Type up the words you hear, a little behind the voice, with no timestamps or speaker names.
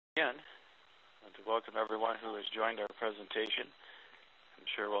Again, and to welcome everyone who has joined our presentation. I'm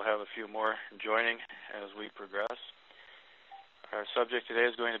sure we'll have a few more joining as we progress. Our subject today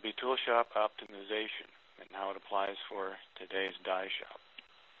is going to be tool shop optimization and how it applies for today's die shop.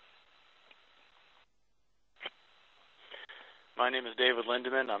 My name is David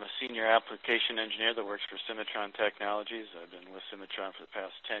Lindeman. I'm a senior application engineer that works for Cimatron Technologies. I've been with Cimatron for the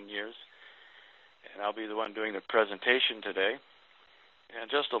past 10 years, and I'll be the one doing the presentation today. And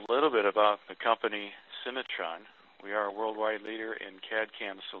just a little bit about the company Cimatron. We are a worldwide leader in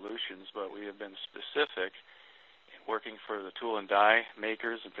CAD/CAM solutions, but we have been specific in working for the tool and die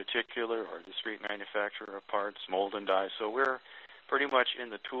makers in particular, or discrete manufacturer of parts, mold and die. So we're pretty much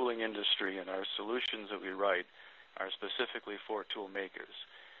in the tooling industry, and our solutions that we write are specifically for tool makers.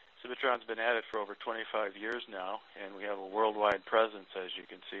 Cimatron's been at it for over 25 years now, and we have a worldwide presence, as you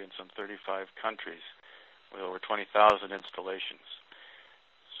can see, in some 35 countries with over 20,000 installations.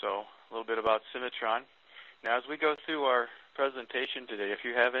 So a little bit about Cimatron. Now, as we go through our presentation today, if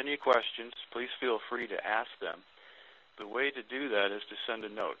you have any questions, please feel free to ask them. The way to do that is to send a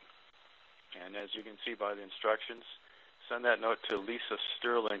note. And as you can see by the instructions, send that note to Lisa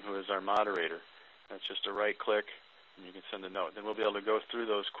Sterling, who is our moderator. That's just a right click, and you can send a note. Then we'll be able to go through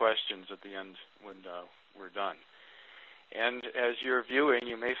those questions at the end when we're done. And as you're viewing,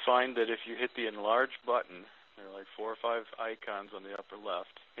 you may find that if you hit the enlarge button, there are like 4 or 5 icons on the upper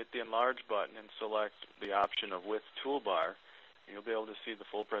left. Hit the enlarge button and select the option of with toolbar, and you'll be able to see the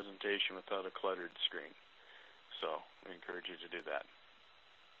full presentation without a cluttered screen. So we encourage you to do that.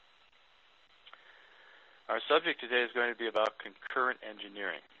 Our subject today is going to be about concurrent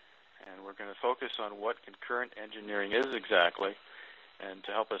engineering, and we're going to focus on what concurrent engineering is exactly. And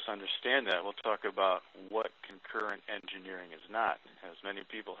to help us understand that, we'll talk about what concurrent engineering is not, as many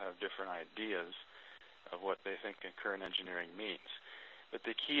people have different ideas of what they think concurrent engineering means. But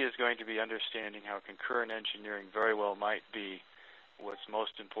the key is going to be understanding how concurrent engineering very well might be what's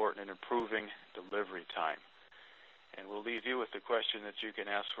most important in improving delivery time. And we'll leave you with the question that you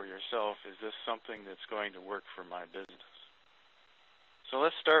can ask for yourself: is this something that's going to work for my business? So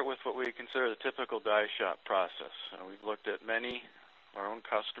let's start with what we consider the typical die shop process. We've looked at many of our own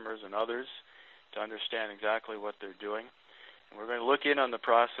customers and others to understand exactly what they're doing. And we're going to look in on the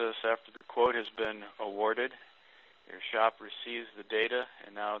process after the quote has been awarded. Your shop receives the data,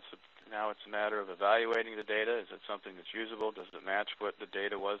 and now it's a matter of evaluating the data. Is it something that's usable? Does it match what the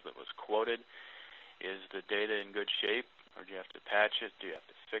data was that was quoted? Is the data in good shape, or do you have to patch it? Do you have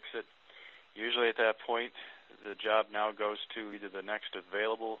to fix it? Usually at that point, the job now goes to either the next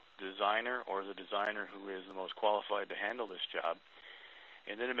available designer or the designer who is the most qualified to handle this job.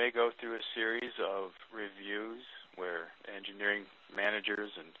 And then it may go through a series of reviews where engineering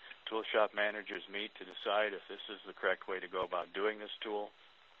managers and tool shop managers meet to decide if this is the correct way to go about doing this tool.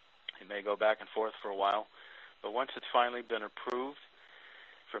 It may go back and forth for a while, but once it's finally been approved,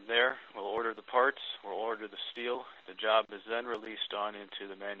 from there we'll order the parts, we'll order the steel. The job is then released on into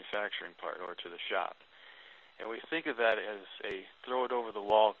the manufacturing part, or to the shop. And we think of that as a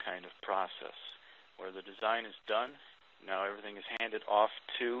throw-it-over-the-wall kind of process, where the design is done. Now everything is handed off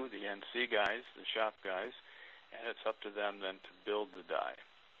to the NC guys, the shop guys, and it's up to them then to build the die.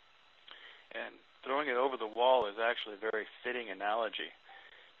 And throwing it over the wall is actually a very fitting analogy,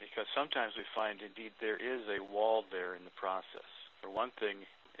 because sometimes we find indeed there is a wall there in the process. For one thing,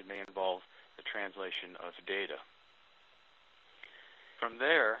 it may involve the translation of data. From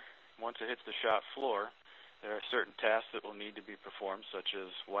there, once it hits the shop floor, there are certain tasks that will need to be performed, such as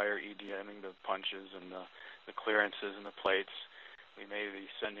wire EDMing the punches and the clearances and the plates. We may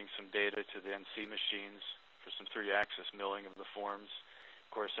be sending some data to the NC machines for some 3-axis milling of the forms. Of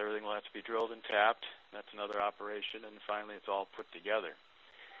course, everything will have to be drilled and tapped. That's another operation. And finally, it's all put together.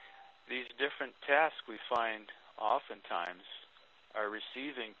 These different tasks we find oftentimes are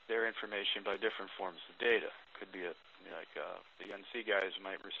receiving their information by different forms of data. Could be the NC guys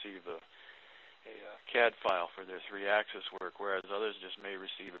might receive a CAD file for their 3-axis work, whereas others just may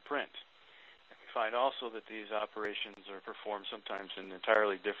receive a print. And we find also that these operations are performed sometimes in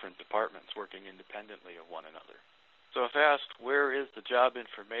entirely different departments working independently of one another. So if asked, where is the job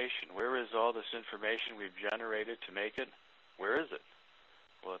information? Where is all this information we've generated to make it? Where is it?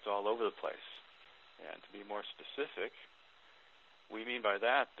 Well, it's all over the place. And to be more specific, we mean by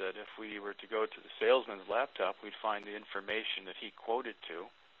that if we were to go to the salesman's laptop, we'd find the information that he quoted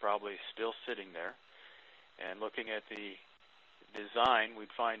to probably still sitting there. And looking at the design,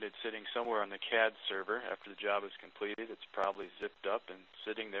 we'd find it sitting somewhere on the CAD server after the job is completed. It's probably zipped up and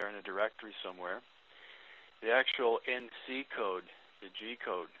sitting there in a directory somewhere. The actual NC code, the G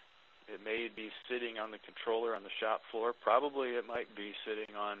code, It may be sitting on the controller on the shop floor. Probably it might be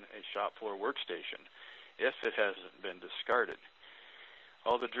sitting on a shop floor workstation if it hasn't been discarded.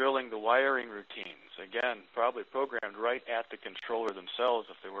 All the drilling, the wiring routines, again, probably programmed right at the controller themselves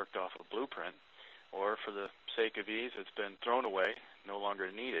if they worked off a blueprint, or for the sake of ease, it's been thrown away, no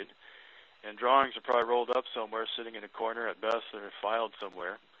longer needed. And drawings are probably rolled up somewhere, sitting in a corner. At best, they're filed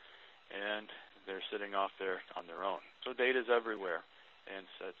somewhere, and they're sitting off there on their own. So data is everywhere, and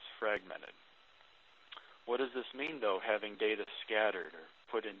it's fragmented. What does this mean, though, having data scattered or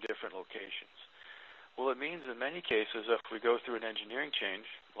put in different locations? Well, it means in many cases, if we go through an engineering change,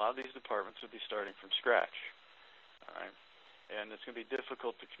 a lot of these departments would be starting from scratch. All right? And it's going to be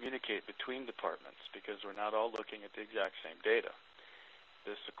difficult to communicate between departments because we're not all looking at the exact same data.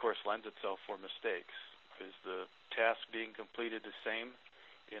 This, of course, lends itself for mistakes. Is the task being completed the same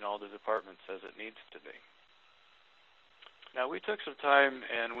in all the departments as it needs to be? Now, we took some time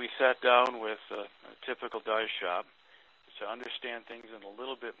and we sat down with a typical die shop to understand things in a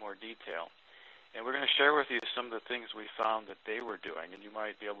little bit more detail. And we're going to share with you some of the things we found that they were doing, and you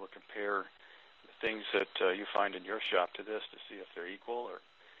might be able to compare the things that you find in your shop to this to see if they're equal, or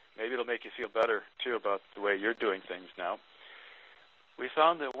maybe it'll make you feel better, too, about the way you're doing things now. We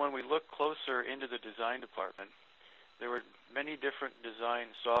found that when we looked closer into the design department, there were many different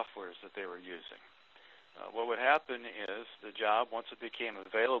design softwares that they were using. What would happen is the job, once it became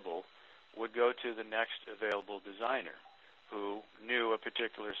available, would go to the next available designer who knew a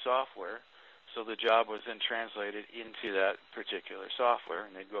particular software. So the job was then translated into that particular software,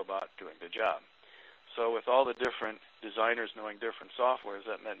 and they'd go about doing the job. So with all the different designers knowing different softwares,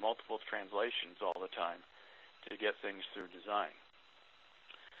 that meant multiple translations all the time to get things through design.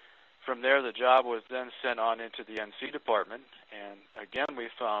 From there, the job was then sent on into the NC department, and again we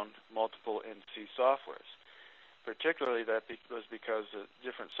found multiple NC softwares. Particularly that was because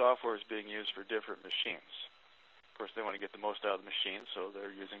different software is being used for different machines. Of course, they want to get the most out of the machine, so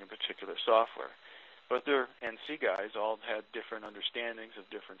they're using a particular software. But their NC guys all had different understandings of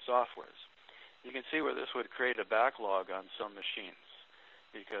different softwares. You can see where this would create a backlog on some machines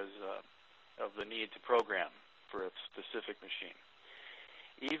because of the need to program for a specific machine.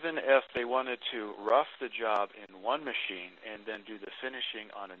 Even if they wanted to rough the job in one machine and then do the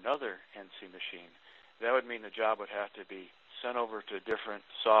finishing on another NC machine, that would mean the job would have to be sent over to a different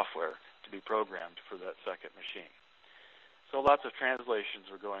software to be programmed for that second machine. So lots of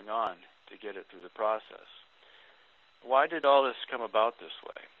translations were going on to get it through the process. Why did all this come about this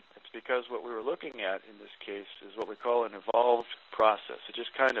way? It's because what we were looking at in this case is what we call an evolved process. It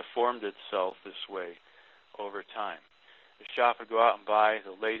just kind of formed itself this way over time. The shop would go out and buy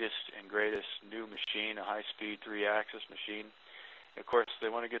the latest and greatest new machine, a high-speed 3-axis machine. Of course, they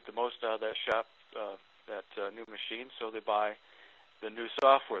want to get the most out of that shop, new machine, so they buy the new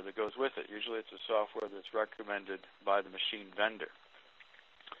software that goes with it. Usually it's a software that's recommended by the machine vendor.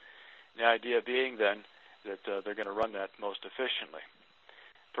 The idea being then that they're going to run that most efficiently.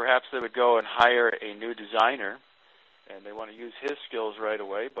 Perhaps they would go and hire a new designer, and they want to use his skills right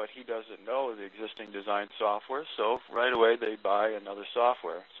away, but he doesn't know the existing design software, so right away they buy another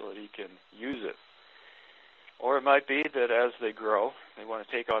software so that he can use it. Or it might be that as they grow, they want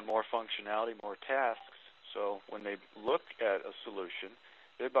to take on more functionality, more tasks. So when they look at a solution,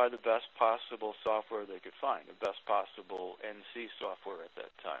 they buy the best possible software they could find, the best possible NC software at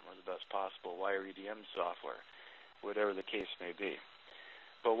that time, or the best possible wire EDM software, whatever the case may be.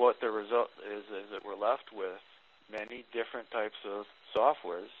 But what the result is that we're left with many different types of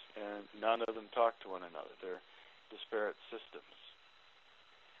softwares, and none of them talk to one another. They're disparate systems.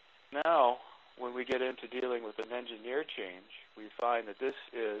 Now, when we get into dealing with an engineer change, we find that this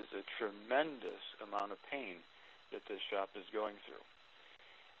is a tremendous amount of pain that this shop is going through.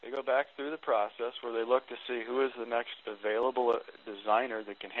 They go back through the process where they look to see who is the next available designer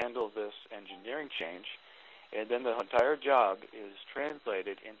that can handle this engineering change, and then the entire job is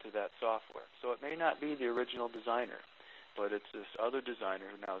translated into that software. So it may not be the original designer, but it's this other designer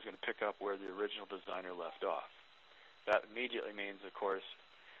who now is going to pick up where the original designer left off. That immediately means, of course,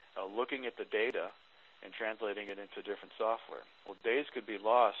 looking at the data and translating it into different software. Well, days could be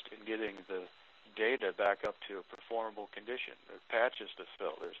lost in getting the data back up to a performable condition. There's patches to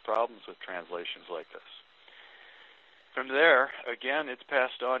fill. There's problems with translations like this. From there, again, it's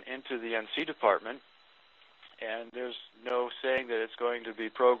passed on into the NC department, and there's no saying that it's going to be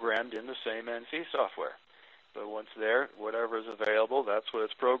programmed in the same NC software. But once there, whatever is available, that's what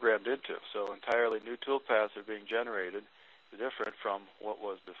it's programmed into. So entirely new toolpaths are being generated, different from what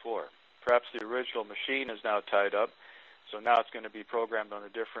was before. Perhaps the original machine is now tied up, so now it's going to be programmed on a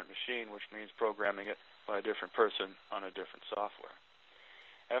different machine, which means programming it by a different person on a different software.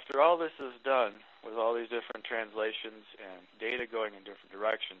 After all this is done, with all these different translations and data going in different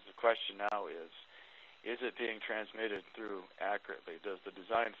directions, the question now is it being transmitted through accurately? Does the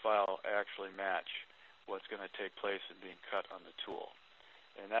design file actually match what's going to take place in being cut on the tool?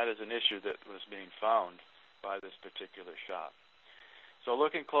 And that is an issue that was being found by this particular shop. So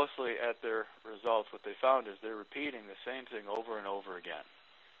looking closely at their results, what they found is they're repeating the same thing over and over again,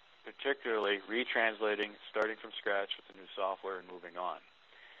 particularly retranslating, starting from scratch with the new software and moving on.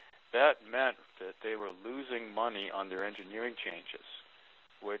 That meant that they were losing money on their engineering changes,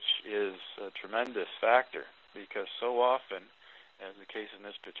 which is a tremendous factor because so often, as the case in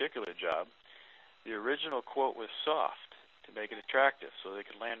this particular job, the original quote was soft to make it attractive so they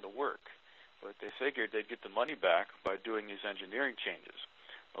could land the work. But they figured they'd get the money back by doing these engineering changes.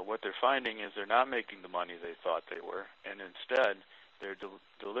 But what they're finding is they're not making the money they thought they were, and instead their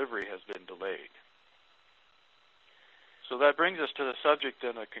delivery has been delayed. So that brings us to the subject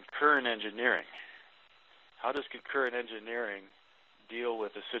then of concurrent engineering. How does concurrent engineering deal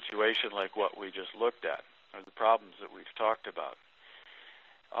with a situation like what we just looked at, or the problems that we've talked about?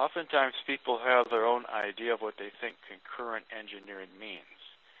 Oftentimes people have their own idea of what they think concurrent engineering means.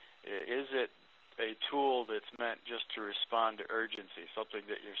 Is it a tool that's meant just to respond to urgency, something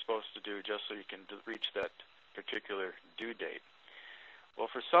that you're supposed to do just so you can reach that particular due date? Well,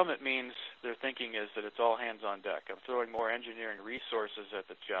 for some it means their thinking is that it's all hands on deck. I'm throwing more engineering resources at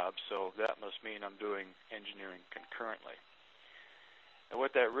the job, so that must mean I'm doing engineering concurrently. And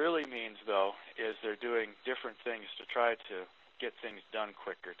what that really means, though, is they're doing different things to try to get things done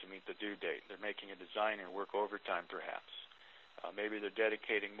quicker to meet the due date. They're making a designer work overtime, perhaps. Maybe they're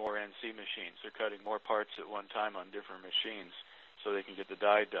dedicating more NC machines. They're cutting more parts at one time on different machines so they can get the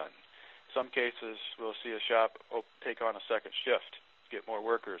die done. In some cases, we'll see a shop take on a second shift, get more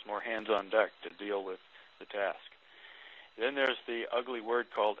workers, more hands on deck to deal with the task. Then there's the ugly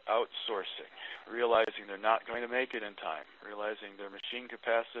word called outsourcing, realizing they're not going to make it in time, realizing their machine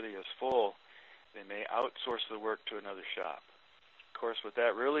capacity is full, they may outsource the work to another shop. Of course, what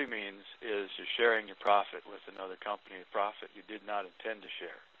that really means is you're sharing your profit with another company, a profit you did not intend to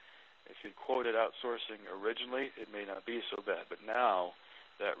share. If you quoted outsourcing originally, it may not be so bad, but now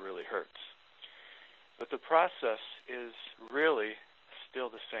that really hurts. But the process is really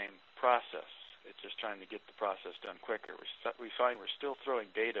still the same process. It's just trying to get the process done quicker. We find we're still throwing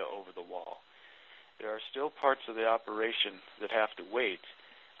data over the wall. There are still parts of the operation that have to wait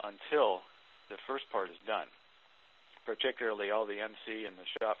until the first part is done, particularly all the NC and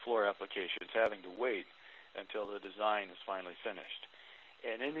the shop floor applications having to wait until the design is finally finished.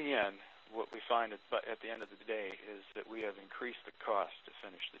 And in the end, what we find at the end of the day is that we have increased the cost to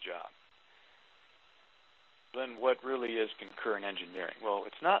finish the job. Then what really is concurrent engineering? Well,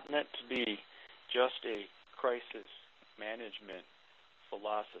 it's not meant to be just a crisis management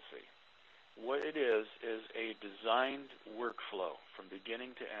philosophy. What it is a designed workflow from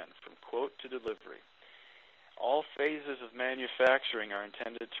beginning to end, from quote to delivery. All phases of manufacturing are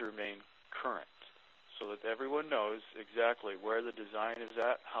intended to remain current so that everyone knows exactly where the design is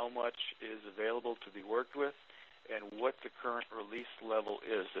at, how much is available to be worked with, and what the current release level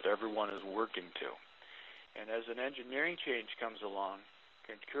is that everyone is working to. And as an engineering change comes along,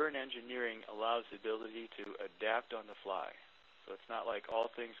 concurrent engineering allows the ability to adapt on the fly. So it's not like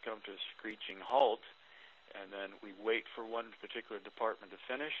all things come to a screeching halt and then we wait for one particular department to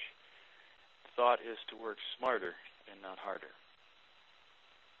finish. The thought is to work smarter and not harder.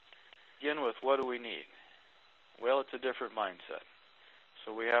 Begin with, what do we need? Well, it's a different mindset.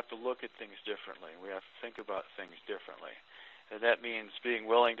 So we have to look at things differently. We have to think about things differently. And that means being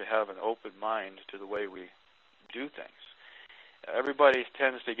willing to have an open mind to the way we do things. Everybody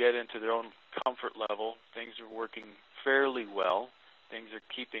tends to get into their own comfort level. Things are working fairly well. Things are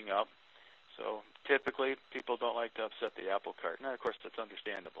keeping up. So typically, people don't like to upset the apple cart. Now, of course, that's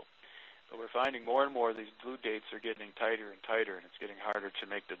understandable. But we're finding more and more these due dates are getting tighter and tighter, and it's getting harder to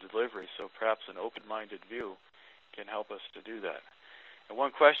make the delivery. So perhaps an open-minded view can help us to do that. And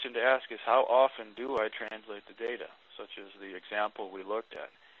one question to ask is, how often do I translate the data, such as the example we looked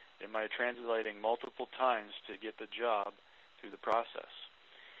at? Am I translating multiple times to get the job through the process?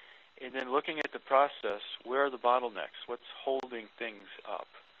 And then looking at the process, where are the bottlenecks? What's holding things up?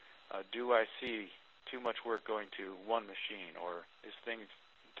 Do I see too much work going to one machine, or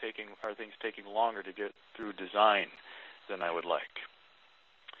are things taking longer to get through design than I would like?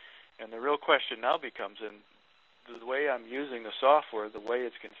 And the real question now becomes, in the way I'm using the software, the way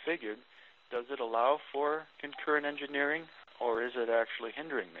it's configured, does it allow for concurrent engineering, or is it actually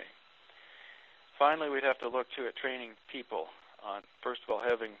hindering me? Finally, we'd have to look at training people on, first of all,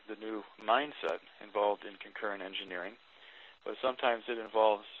 having the new mindset involved in concurrent engineering, but sometimes it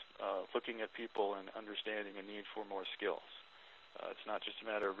involves looking at people and understanding a need for more skills. It's not just a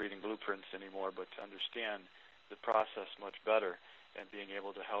matter of reading blueprints anymore, but to understand the process much better and being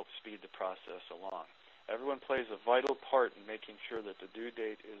able to help speed the process along. Everyone plays a vital part in making sure that the due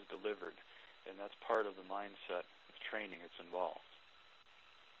date is delivered, and that's part of the mindset of training that's involved.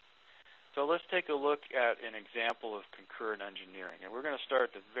 So let's take a look at an example of concurrent engineering, and we're going to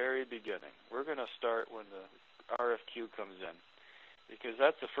start at the very beginning. We're going to start when the RFQ comes in, because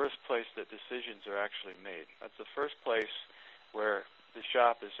that's the first place that decisions are actually made. That's the first place where the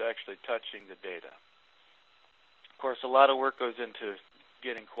shop is actually touching the data. Of course, a lot of work goes into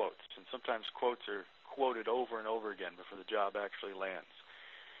getting quotes, and sometimes quotes are quoted over and over again before the job actually lands.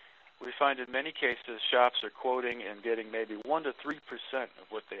 We find in many cases shops are quoting and getting maybe 1 to 3%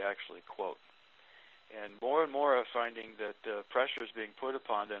 of what they actually quote. And more are finding that pressure is being put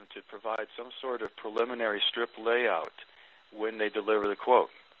upon them to provide some sort of preliminary strip layout when they deliver the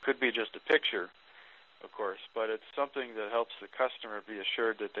quote. Could be just a picture, of course, but it's something that helps the customer be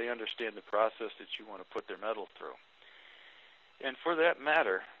assured that they understand the process that you want to put their metal through. And for that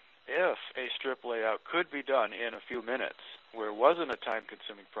matter, if a strip layout could be done in a few minutes, where it wasn't a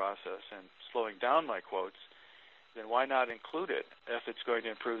time-consuming process and slowing down my quotes, then why not include it if it's going to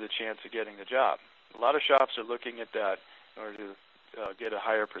improve the chance of getting the job? A lot of shops are looking at that in order to get a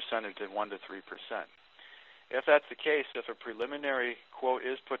higher percentage than 1 to 3%. If that's the case, if a preliminary quote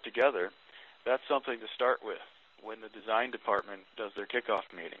is put together, that's something to start with when the design department does their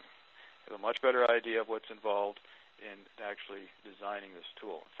kickoff meeting. They have a much better idea of what's involved in actually designing this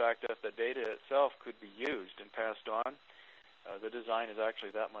tool. In fact, if the data itself could be used and passed on, the design is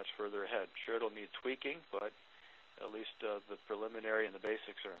actually that much further ahead. Sure, it'll need tweaking, but at least the preliminary and the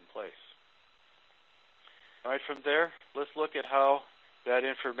basics are in place. All right, from there, let's look at how that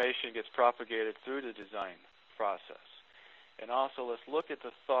information gets propagated through the design process. And also, let's look at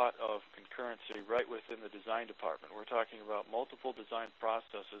the thought of concurrency right within the design department. We're talking about multiple design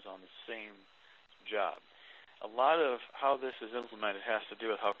processes on the same job. A lot of how this is implemented has to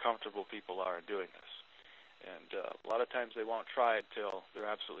do with how comfortable people are in doing this. And a lot of times they won't try it till they're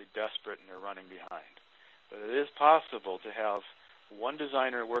absolutely desperate and they're running behind. But it is possible to have one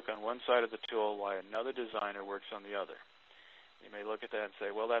designer work on one side of the tool while another designer works on the other. You may look at that and say,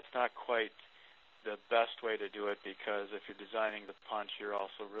 well, that's not quite the best way to do it, because if you're designing the punch, you're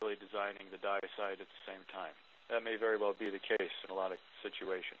also really designing the die side at the same time. That may very well be the case in a lot of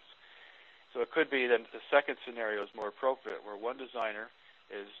situations. So it could be that the second scenario is more appropriate, where one designer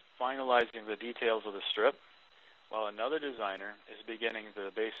is finalizing the details of the strip, while another designer is beginning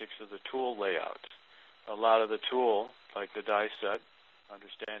the basics of the tool layout. A lot of the tool, like the die set,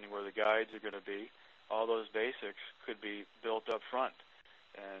 understanding where the guides are going to be, all those basics could be built up front,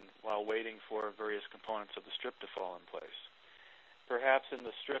 and while waiting for various components of the strip to fall in place. Perhaps in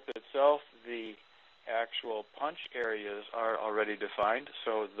the strip itself, the actual punch areas are already defined,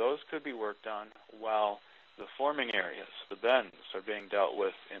 so those could be worked on while the forming areas, the bends, are being dealt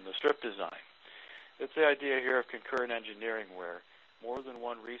with in the strip design. It's the idea here of concurrent engineering, where more than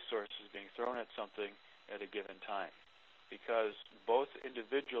one resource is being thrown at something at a given time, because both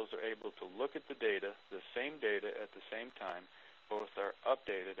individuals are able to look at the data, the same data at the same time. Both are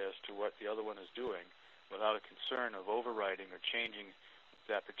updated as to what the other one is doing without a concern of overriding or changing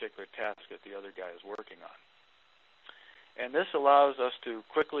that particular task that the other guy is working on. And this allows us to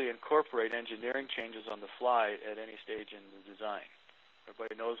quickly incorporate engineering changes on the fly at any stage in the design.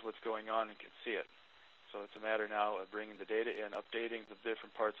 Everybody knows what's going on and can see it. So it's a matter now of bringing the data in, updating the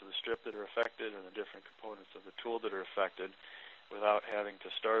different parts of the strip that are affected and the different components of the tool that are affected without having to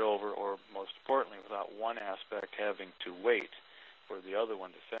start over, or most importantly, without one aspect having to wait for the other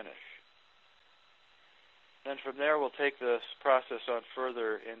one to finish. Then from there, we'll take this process on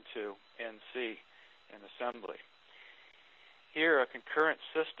further into NC and assembly. Here, a concurrent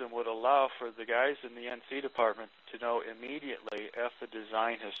system would allow for the guys in the NC department to know immediately if the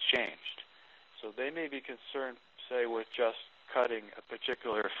design has changed. So they may be concerned, say, with just cutting a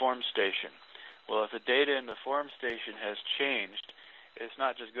particular form station. Well, if the data in the form station has changed, it's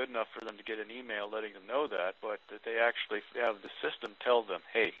not just good enough for them to get an email letting them know that, but that they actually have the system tell them,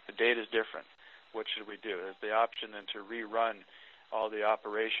 hey, the data is different. What should we do? There's the option then to rerun all the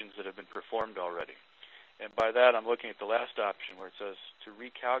operations that have been performed already. And by that, I'm looking at the last option where it says to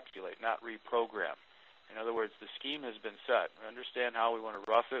recalculate, not reprogram. In other words, the scheme has been set. We understand how we want to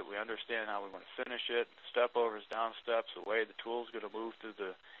rough it. We understand how we want to finish it. Step overs, down steps, the way the tool is going to move through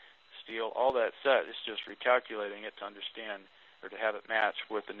the steel. All that set is just recalculating it to understand or to have it match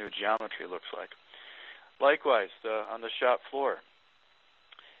what the new geometry looks like. Likewise, on the shop floor,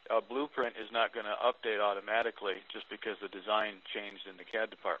 A blueprint is not going to update automatically just because the design changed in the CAD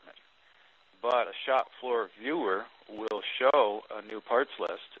department. But a shop floor viewer will show a new parts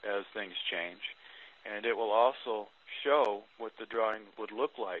list as things change, and it will also show what the drawing would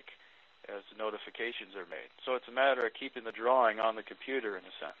look like as the notifications are made. So it's a matter of keeping the drawing on the computer in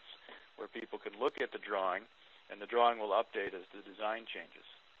a sense, where people can look at the drawing, and the drawing will update as the design changes.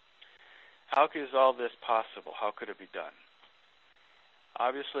 How is all this possible? How could it be done?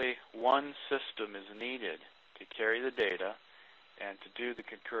 Obviously, one system is needed to carry the data and to do the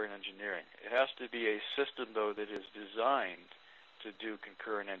concurrent engineering. It has to be a system, though, that is designed to do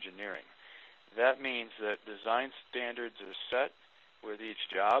concurrent engineering. That means that design standards are set with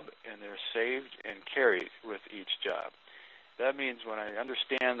each job, and they're saved and carried with each job. That means when I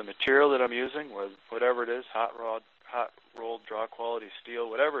understand the material that I'm using, whatever it is, hot rolled, draw quality steel,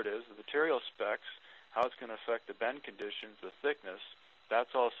 whatever it is, the material specs, how it's going to affect the bend conditions, the thickness,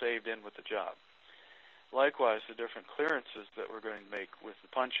 that's all saved in with the job. Likewise, the different clearances that we're going to make with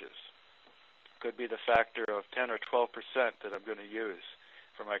the punches could be the factor of 10 or 12% that I'm going to use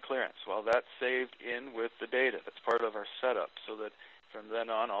for my clearance. Well, that's saved in with the data. That's part of our setup, so that from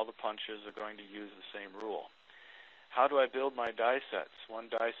then on, all the punches are going to use the same rule. How do I build my die sets? One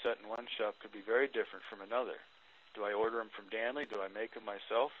die set in one shop could be very different from another. Do I order them from Danley? Do I make them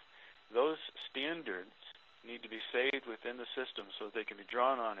myself? Those standards need to be saved within the system so that they can be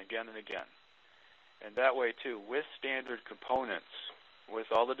drawn on again and again. And that way, too, with standard components,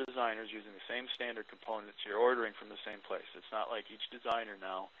 with all the designers using the same standard components, you're ordering from the same place. It's not like each designer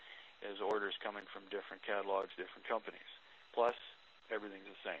now has orders coming from different catalogs, different companies. Plus, everything's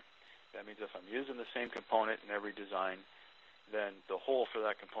the same. That means if I'm using the same component in every design, then the hole for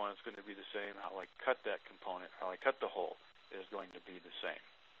that component is going to be the same. How I cut that component, how I cut the hole is going to be the same.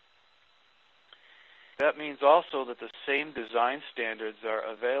 That means also that the same design standards are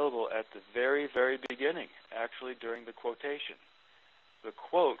available at the very, very beginning, actually during the quotation. The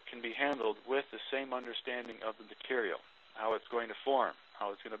quote can be handled with the same understanding of the material, how it's going to form, how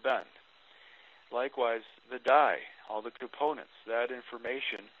it's going to bend. Likewise, the die, all the components, that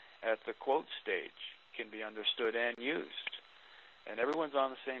information at the quote stage can be understood and used. And everyone's on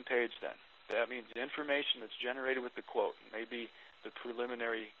the same page then. That means the information that's generated with the quote, maybe the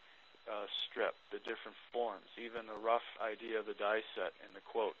preliminary strip, the different forms, even the rough idea of the die set and the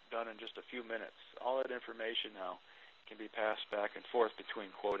quote, done in just a few minutes. All that information now can be passed back and forth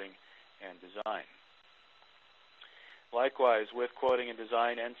between quoting and design. Likewise, with quoting and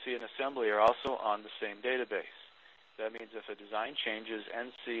design, NC and assembly are also on the same database. That means if a design changes,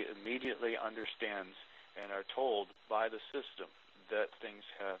 NC immediately understands and are told by the system that things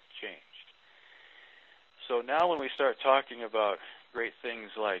have changed. So now when we start talking about great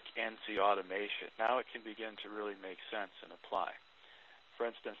things like NC automation, now it can begin to really make sense and apply. For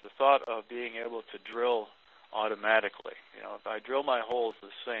instance, the thought of being able to drill automatically. If I drill my holes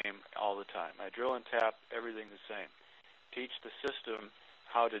the same all the time, I drill and tap everything the same, teach the system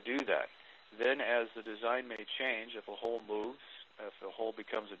how to do that. Then as the design may change, if a hole moves, if a hole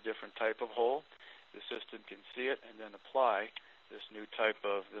becomes a different type of hole, the system can see it and then apply this new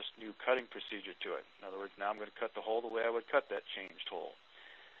cutting procedure to it. In other words, now I'm going to cut the hole the way I would cut that changed hole.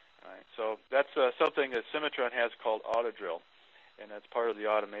 All right, so that's something that Cimatron has called auto drill, and that's part of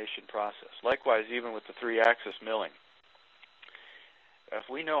the automation process. Likewise, even with the 3-axis milling. If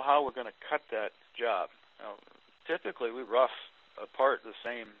we know how we're going to cut that job, typically we rough a part the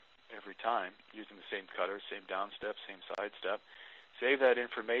same every time, using the same cutter, same down step, same side step. Save that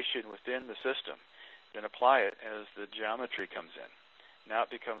information within the system, then apply it as the geometry comes in. Now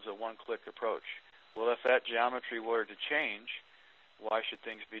it becomes a one-click approach. Well, if that geometry were to change, why should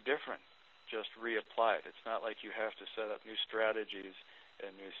things be different? Just reapply it. It's not like you have to set up new strategies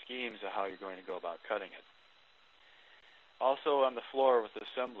and new schemes of how you're going to go about cutting it. Also on the floor with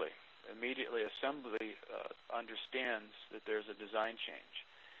assembly, immediately assembly understands that there's a design change.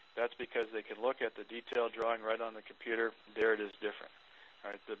 That's because they can look at the detailed drawing right on the computer. There it is different. All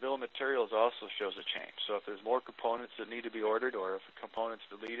right, the bill of materials also shows a change. So if there's more components that need to be ordered or if a component's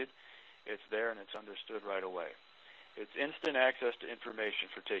deleted, it's there and it's understood right away. It's instant access to information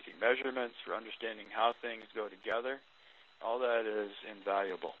for taking measurements, for understanding how things go together. All that is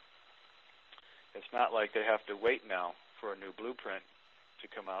invaluable. It's not like they have to wait now for a new blueprint to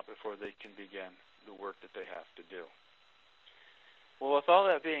come out before they can begin the work that they have to do. Well, with all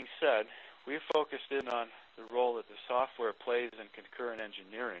that being said, we've focused in on the role that the software plays in concurrent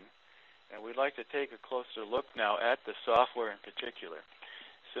engineering, and we'd like to take a closer look now at the software in particular.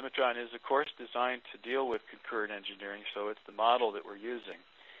 Cimatron is, of course, designed to deal with concurrent engineering, so it's the model that we're using.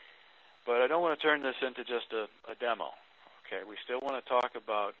 But I don't want to turn this into just a demo. Okay, we still want to talk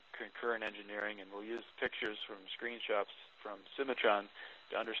about concurrent engineering, and we'll use pictures from screenshots from Cimatron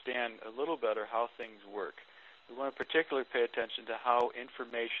to understand a little better how things work. We want to particularly pay attention to how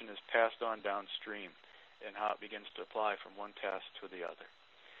information is passed on downstream and how it begins to apply from one task to the other.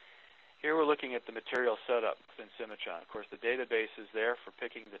 Here we're looking at the material setup within Cimatron. Of course, the database is there for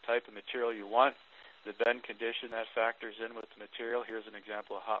picking the type of material you want. The bend condition, that factors in with the material. Here's an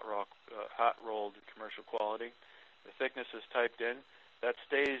example of hot-rolled commercial quality. The thickness is typed in. That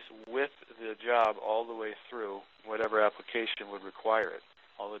stays with the job all the way through whatever application would require it.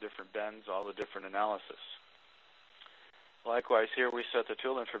 All the different bends, all the different analysis. Likewise, here we set the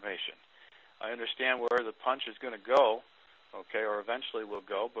tool information. I understand where the punch is going to go, okay, or eventually will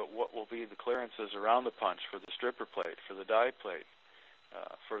go, but what will be the clearances around the punch for the stripper plate, for the die plate,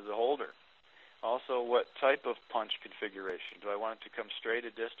 for the holder. Also, what type of punch configuration? Do I want it to come straight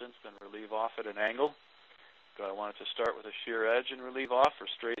a distance, then relieve off at an angle? Do I want it to start with a shear edge and relieve off, or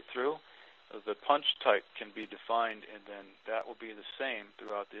straight through? The punch type can be defined, and then that will be the same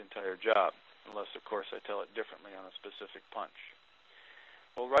throughout the entire job, unless, of course, I tell it differently on a specific punch.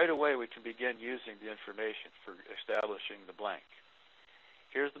 Well, right away, we can begin using the information for establishing the blank.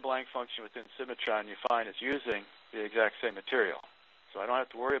 Here's the blank function within Cimatron. You find it's using the exact same material. So I don't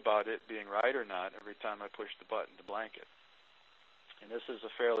have to worry about it being right or not every time I push the button to blank it. And this is a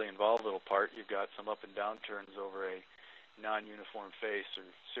fairly involved little part. You've got some up and down turns over a non-uniform face or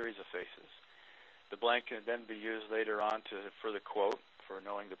series of faces. The blank can then be used later on for the quote, for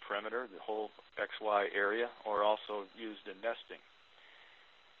knowing the perimeter, the whole XY area, or also used in nesting.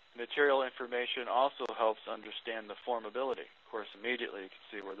 Material information also helps understand the formability. Of course, immediately you can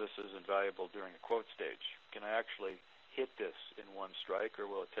see where this is invaluable during a quote stage. Can I actually hit this in one strike, or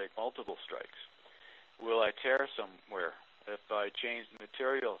will it take multiple strikes? Will I tear somewhere? If I change the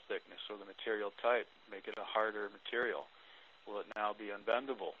material thickness or the material type, make it a harder material, will it now be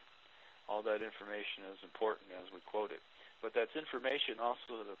unbendable? All that information is important as we quote it. But that's information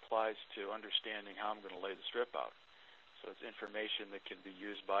also that applies to understanding how I'm going to lay the strip out. So it's information that can be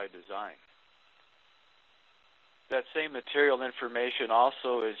used by design. That same material information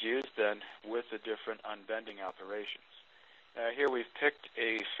also is used then with the different unbending operations. Here we've picked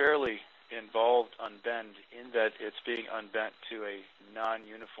a fairly involved unbend in that it's being unbent to a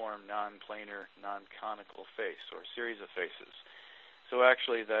non-uniform, non-planar, non-conical face or series of faces. So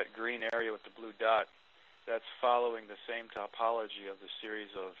actually that green area with the blue dot, that's following the same topology of the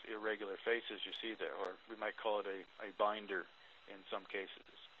series of irregular faces you see there, or we might call it a binder in some cases.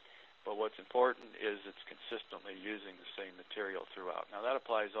 But what's important is it's consistently using the same material throughout. Now that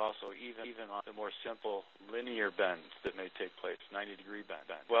applies also even on the more simple linear bends that may take place, 90-degree bend,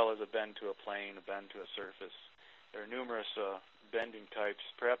 as well as a bend to a plane, a bend to a surface. There are numerous bending types.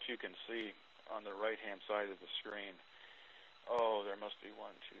 Perhaps you can see on the right-hand side of the screen, oh, there must be 1,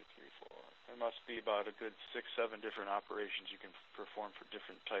 2, 3, 4. There must be about a good 6, 7 different operations you can perform for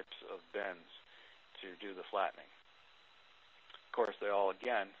different types of bends to do the flattening. Of course, they all,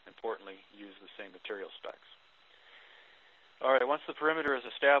 again, importantly, use the same material specs. All right, once the perimeter is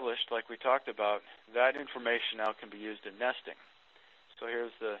established, like we talked about, that information now can be used in nesting. So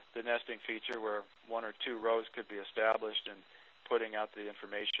here's the nesting feature where 1 or 2 rows could be established and putting out the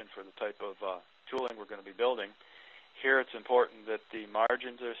information for the type of tooling we're going to be building. Here it's important that the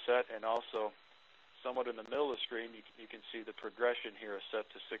margins are set, and also somewhat in the middle of the screen you can see the progression here is set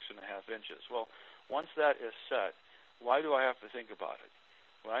to 6.5 inches. Well, once that is set, why do I have to think about it?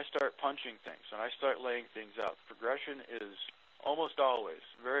 When I start punching things, when I start laying things out, progression is almost always,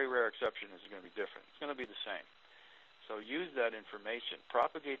 very rare exception, is going to be different. It's going to be the same. So use that information,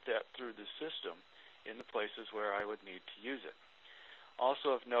 propagate that through the system in the places where I would need to use it.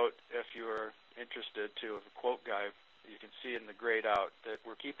 Also of note, if you are interested to, as a quote guide, you can see in the grayed out that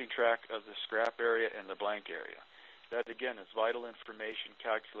we're keeping track of the scrap area and the blank area. That, again, is vital information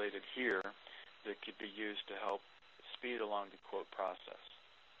calculated here that could be used to help speed along the quote process.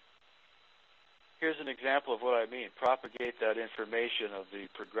 Here's an example of what I mean. Propagate that information of the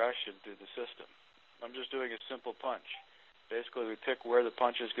progression through the system. I'm just doing a simple punch. Basically, we pick where the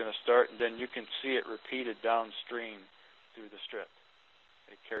punch is going to start, and then you can see it repeated downstream through the strip.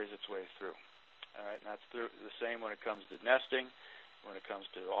 It carries its way through. All right, and that's the same when it comes to nesting, when it comes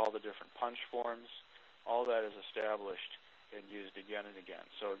to all the different punch forms. All that is established and used again and again.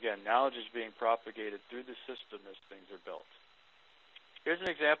 So again, knowledge is being propagated through the system as things are built. Here's an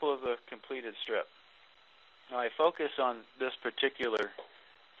example of a completed strip. Now I focus on this particular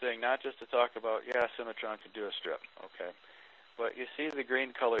thing, not just to talk about, yeah, Cimatron can do a strip, okay, but you see the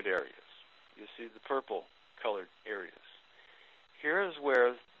green colored areas. You see the purple colored areas. Here is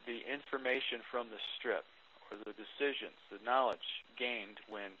where the information from the strip, or or the decisions, the knowledge gained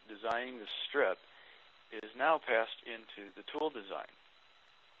when designing the strip is now passed into the tool design.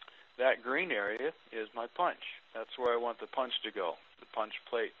 That green area is my punch. That's where I want the punch to go. The punch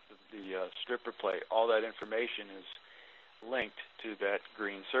plate, the stripper plate, all that information is linked to that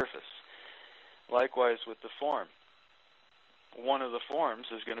green surface. Likewise with the form. One of the forms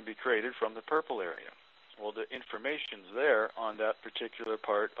is going to be created from the purple area. Well, the information's there on that particular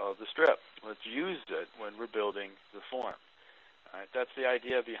part of the strip. Let's use it when we're building the form. All right, that's the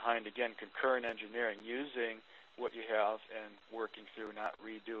idea behind, again, concurrent engineering, using what you have and working through, not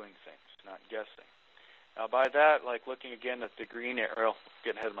redoing things, not guessing. Now, by that, like looking again at the green area, well,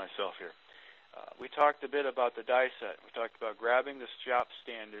 getting ahead of myself here. We talked a bit about the die set. We talked about grabbing the shop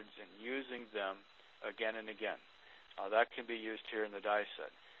standards and using them again and again. That can be used here in the die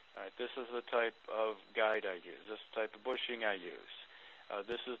set. All right, this is the type of guide I use. This is the type of bushing I use.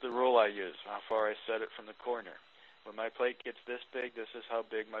 This is the rule I use, how far I set it from the corner. When my plate gets this big, this is how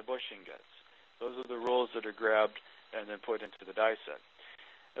big my bushing gets. Those are the rules that are grabbed and then put into the die set.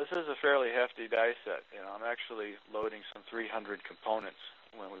 This is a fairly hefty die set. I'm actually loading some 300 components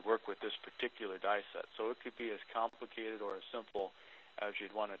when we work with this particular die set. So it could be as complicated or as simple as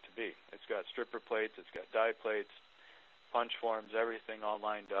you'd want it to be. It's got stripper plates, it's got die plates, punch forms, everything all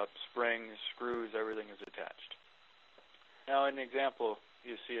lined up, springs, screws, everything is attached. Now, an example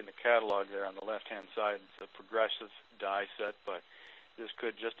you see in the catalog there on the left-hand side, it's a progressive die set, but this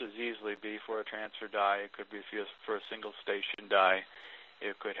could just as easily be for a transfer die. It could be for a single station die.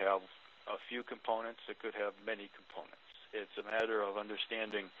 It could have a few components. It could have many components. It's a matter of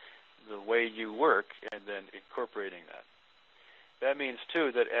understanding the way you work and then incorporating that. That means,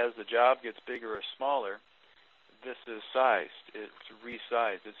 too, that as the job gets bigger or smaller, this is sized. It's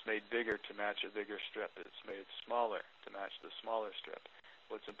resized. It's made bigger to match a bigger strip. It's made smaller to match the smaller strip.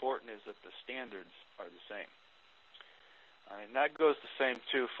 What's important is that the standards are the same. And that goes the same,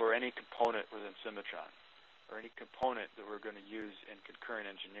 too, for any component within Cimatron or any component that we're going to use in concurrent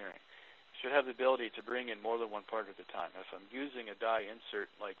engineering. You should have the ability to bring in more than one part at a time. If I'm using a die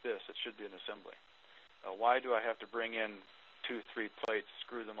insert like this, it should be an assembly. Why do I have to bring in 2, 3 plates,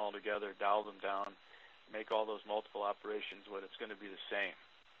 screw them all together, dial them down, make all those multiple operations when it's going to be the same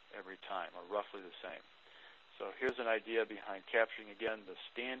every time, or roughly the same? So here's an idea behind capturing, again, the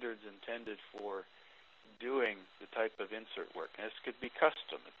standards intended for doing the type of insert work. And this could be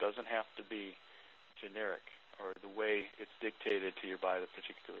custom. It doesn't have to be generic or the way it's dictated to you by the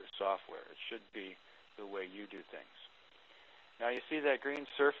particular software. It should be the way you do things. Now you see that green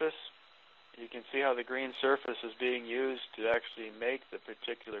surface? You can see how the green surface is being used to actually make the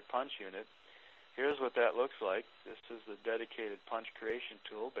particular punch unit. Here's what that looks like. This is the dedicated punch creation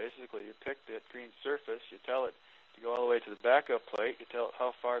tool. Basically, you pick that green surface, you tell it to go all the way to the backup plate, you tell it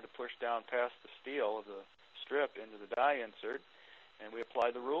how far to push down past the steel of the strip into the die insert, and we apply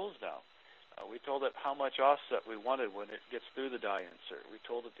the rules now. We told it how much offset we wanted when it gets through the die insert. We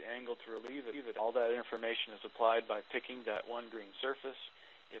told it the angle to relieve it. All that information is applied by picking that one green surface.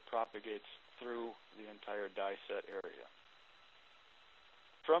 It propagates through the entire die set area.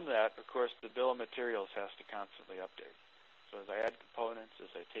 From that, of course, the bill of materials has to constantly update. So as I add components,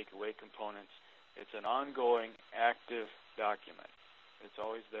 as I take away components, it's an ongoing, active document. It's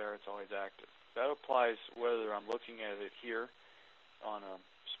always there. It's always active. That applies whether I'm looking at it here on a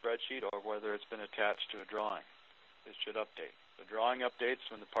spreadsheet or whether it's been attached to a drawing. It should update. The drawing updates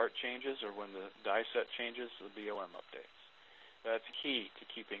when the part changes or when the die set changes, the BOM updates. That's key to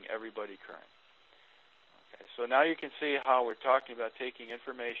keeping everybody current. Okay, so now you can see how we're talking about taking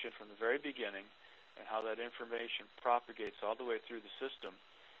information from the very beginning and how that information propagates all the way through the system.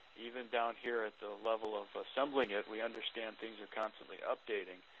 Even down here at the level of assembling it, we understand things are constantly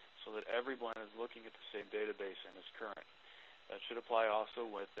updating so that everyone is looking at the same database and is current. That should apply also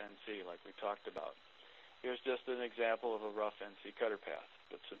with NC, like we talked about. Here's just an example of a rough NC cutter path.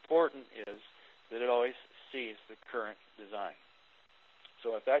 What's important is that it always sees the current design.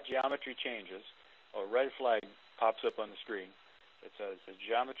 So if that geometry changes, a red flag pops up on the screen that says the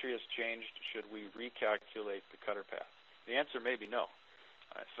geometry has changed, should we recalculate the cutter path? The answer may be no.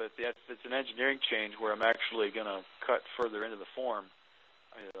 So if it's an engineering change where I'm actually going to cut further into the form,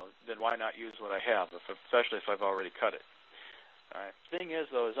 then why not use what I have, especially if I've already cut it? All right. The thing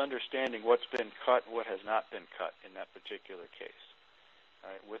is, though, is understanding what's been cut, what has not been cut in that particular case. All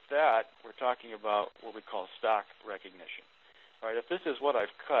right. With that, we're talking about what we call stock recognition. All right. If this is what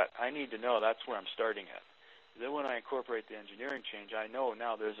I've cut, I need to know that's where I'm starting at. Then when I incorporate the engineering change, I know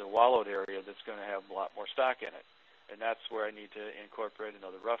now there's a wallowed area that's going to have a lot more stock in it, and that's where I need to incorporate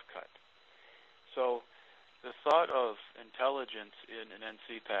another rough cut. So the thought of intelligence in an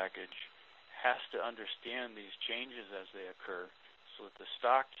NC package has to understand these changes as they occur so that the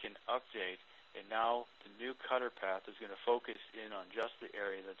stock can update, and now the new cutter path is going to focus in on just the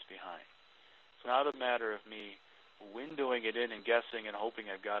area that's behind. It's not a matter of me windowing it in and guessing and hoping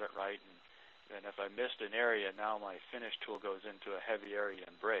I've got it right, and if I missed an area, now my finish tool goes into a heavy area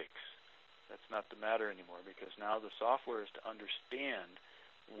and breaks. That's not the matter anymore, because now the software is to understand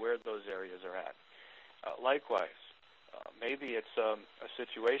where those areas are at. Likewise, maybe it's a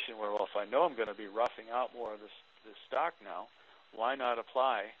situation where, well, if I know I'm going to be roughing out more of this stock now, why not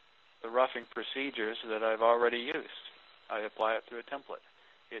apply the roughing procedures that I've already used? I apply it through a template.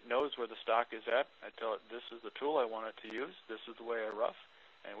 It knows where the stock is at. I tell it, this is the tool I want it to use. This is the way I rough.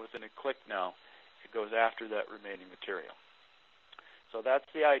 And within a click now, it goes after that remaining material. So that's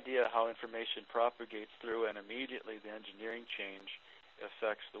the idea how information propagates through, and immediately the engineering change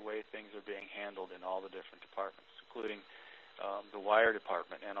affects the way things are being handled in all the different departments, including the wire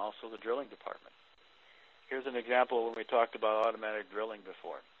department and also the drilling department. Here's an example when we talked about automatic drilling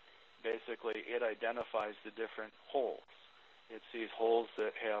before. Basically, it identifies the different holes. It sees holes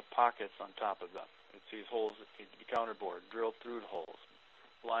that have pockets on top of them. It sees holes that need to be counterbored, drilled through holes,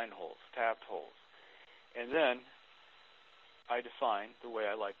 line holes, tapped holes. And then I define the way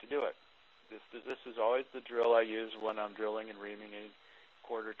I like to do it. This is always the drill I use when I'm drilling and reaming a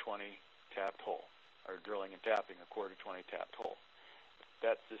quarter 20 tapped hole, or drilling and tapping a quarter 20 tapped hole.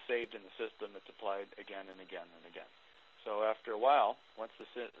 That's saved in the system. It's applied again and again and again. So after a while, once the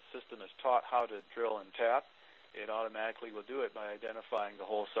system is taught how to drill and tap, it automatically will do it by identifying the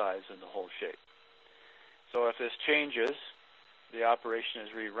hole size and the hole shape. So if this changes, the operation is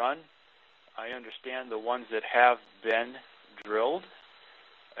rerun. I understand the ones that have been drilled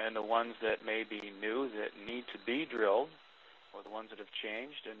and the ones that may be new that need to be drilled, or the ones that have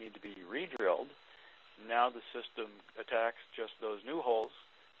changed and need to be re-drilled. Now the system attacks just those new holes,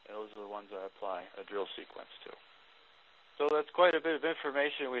 and those are the ones I apply a drill sequence to. So that's quite a bit of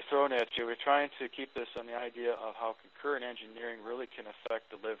information we've thrown at you. We're trying to keep this on the idea of how concurrent engineering really can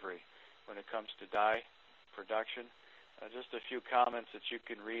affect delivery when it comes to die production. Just a few comments that you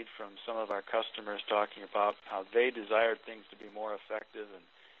can read from some of our customers talking about how they desired things to be more effective and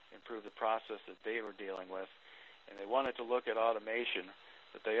improve the process that they were dealing with. And they wanted to look at automation,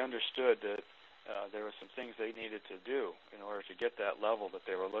 but they understood that there were some things they needed to do in order to get that level that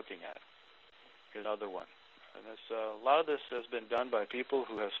they were looking at. Here's another one. And a lot of this has been done by people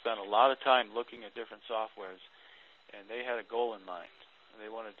who have spent a lot of time looking at different softwares, and they had a goal in mind. They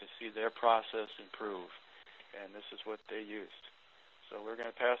wanted to see their process improve, and this is what they used. So we're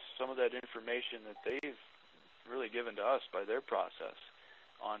going to pass some of that information that they've really given to us by their process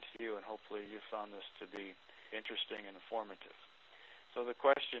on to you, and hopefully you found this to be interesting and informative. So the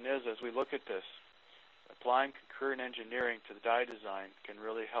question is, as we look at this, applying concurrent engineering to the die design can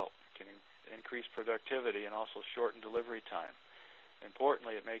really help. It can increase productivity and also shorten delivery time.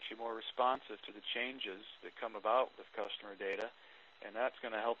 Importantly, it makes you more responsive to the changes that come about with customer data, and that's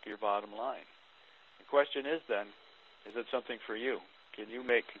going to help your bottom line. The question is then, is it something for you? Can you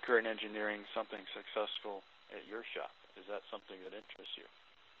make concurrent engineering something successful at your shop? Is that something that interests you?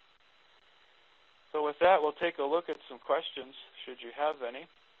 So with that, we'll take a look at some questions, should you have any.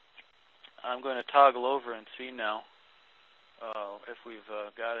 I'm going to toggle over and see now if we've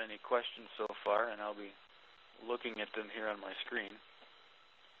got any questions so far, and I'll be looking at them here on my screen.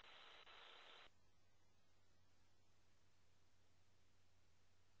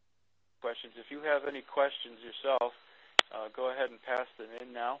 Questions. If you have any questions yourself, go ahead and pass them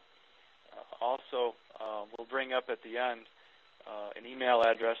in now. Also, we'll bring up at the end an email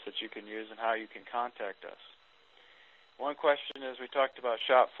address that you can use and how you can contact us. One question is, we talked about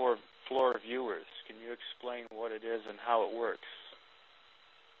shop floor viewers. Can you explain what it is and how it works?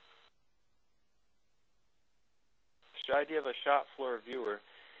 The idea of a shop floor viewer,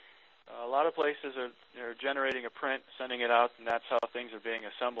 a lot of places are generating a print, sending it out, and that's how things are being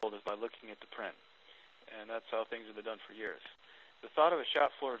assembled, is by looking at the print. And that's how things have been done for years. The thought of a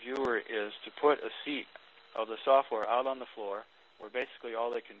shop floor viewer is to put a seat of the software out on the floor where basically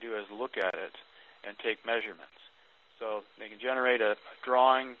all they can do is look at it and take measurements. So they can generate a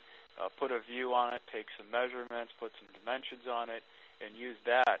drawing, put a view on it, take some measurements, put some dimensions on it, and use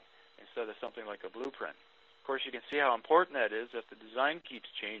that instead of something like a blueprint. Of course, you can see how important that is. If the design keeps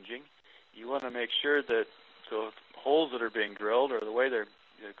changing, you want to make sure that the holes that are being drilled or the way the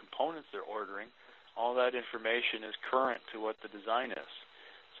components they're ordering, all that information is current to what the design is.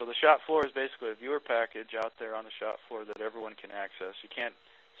 So the shop floor is basically a viewer package out there on the shop floor that everyone can access. You can't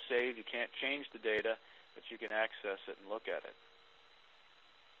save, you can't change the data, but you can access it and look at it.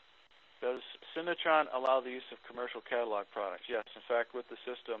 Does Cimatron allow the use of commercial catalog products? Yes. In fact, with the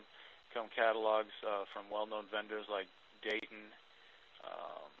system, come catalogs from well-known vendors like Dayton,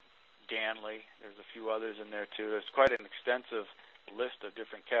 Danley. There's a few others in there too. There's quite an extensive list of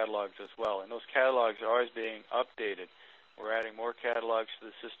different catalogs as well, and those catalogs are always being updated. We're adding more catalogs to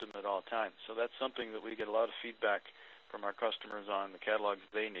the system at all times, so that's something that we get a lot of feedback from our customers on, the catalogs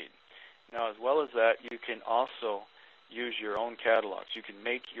they need. Now, as well as that, you can also use your own catalogs. You can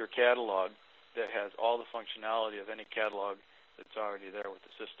make your catalog that has all the functionality of any catalog that's already there with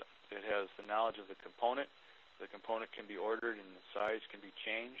the system. It has the knowledge of the component. The component can be ordered and the size can be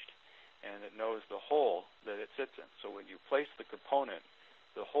changed, and it knows the hole that it sits in. So when you place the component,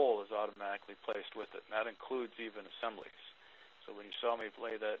 the hole is automatically placed with it, and that includes even assemblies. So when you saw me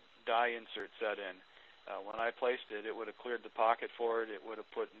play that die insert set in, when I placed it, it would have cleared the pocket for it, it would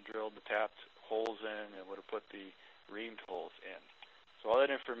have put and drilled the tapped holes in, it would have put the reamed holes in. So all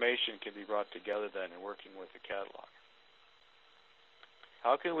that information can be brought together then in working with the catalog.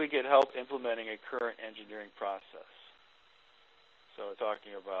 How can we get help implementing a current engineering process? So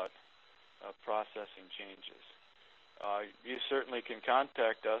talking about processing changes. You certainly can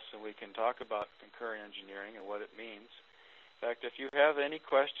contact us and we can talk about concurrent engineering and what it means. In fact, if you have any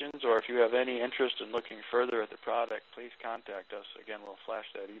questions or if you have any interest in looking further at the product, please contact us. Again, we'll flash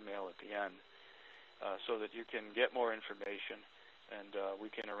that email at the end so that you can get more information and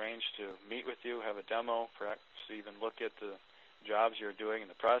we can arrange to meet with you, have a demo, perhaps even look at the jobs you're doing and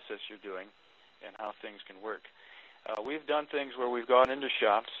the process you're doing and how things can work. We've done things where we've gone into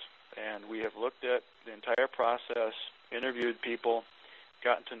shops and we have looked at the entire process, interviewed people,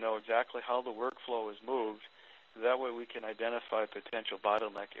 gotten to know exactly how the workflow is moved. That way we can identify potential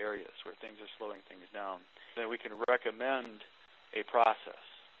bottleneck areas where things are slowing things down. Then we can recommend a process,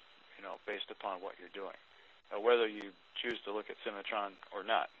 based upon what you're doing. Whether you choose to look at Cimatron or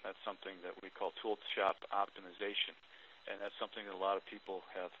not, that's something that we call tool shop optimization, and that's something that a lot of people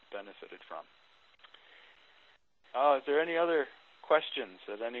have benefited from. Is there any other questions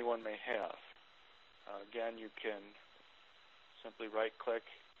that anyone may have? Again, you can simply right-click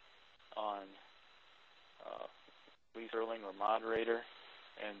on Lee Sterling or moderator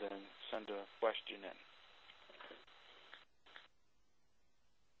and then send a question in.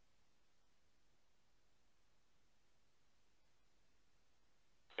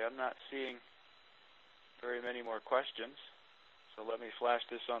 Okay, I'm not seeing very many more questions, so let me flash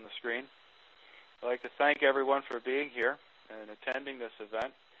this on the screen. I'd like to thank everyone for being here and attending this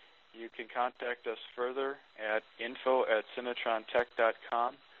event. You can contact us further at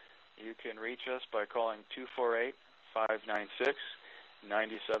info@cimatrontech.com. You can reach us by calling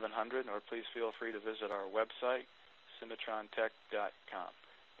 248-596-9700, or please feel free to visit our website, cimatrontech.com.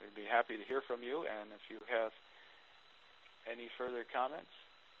 We'd be happy to hear from you, and if you have any further comments,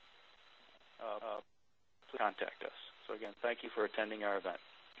 please contact us. So again, thank you for attending our event.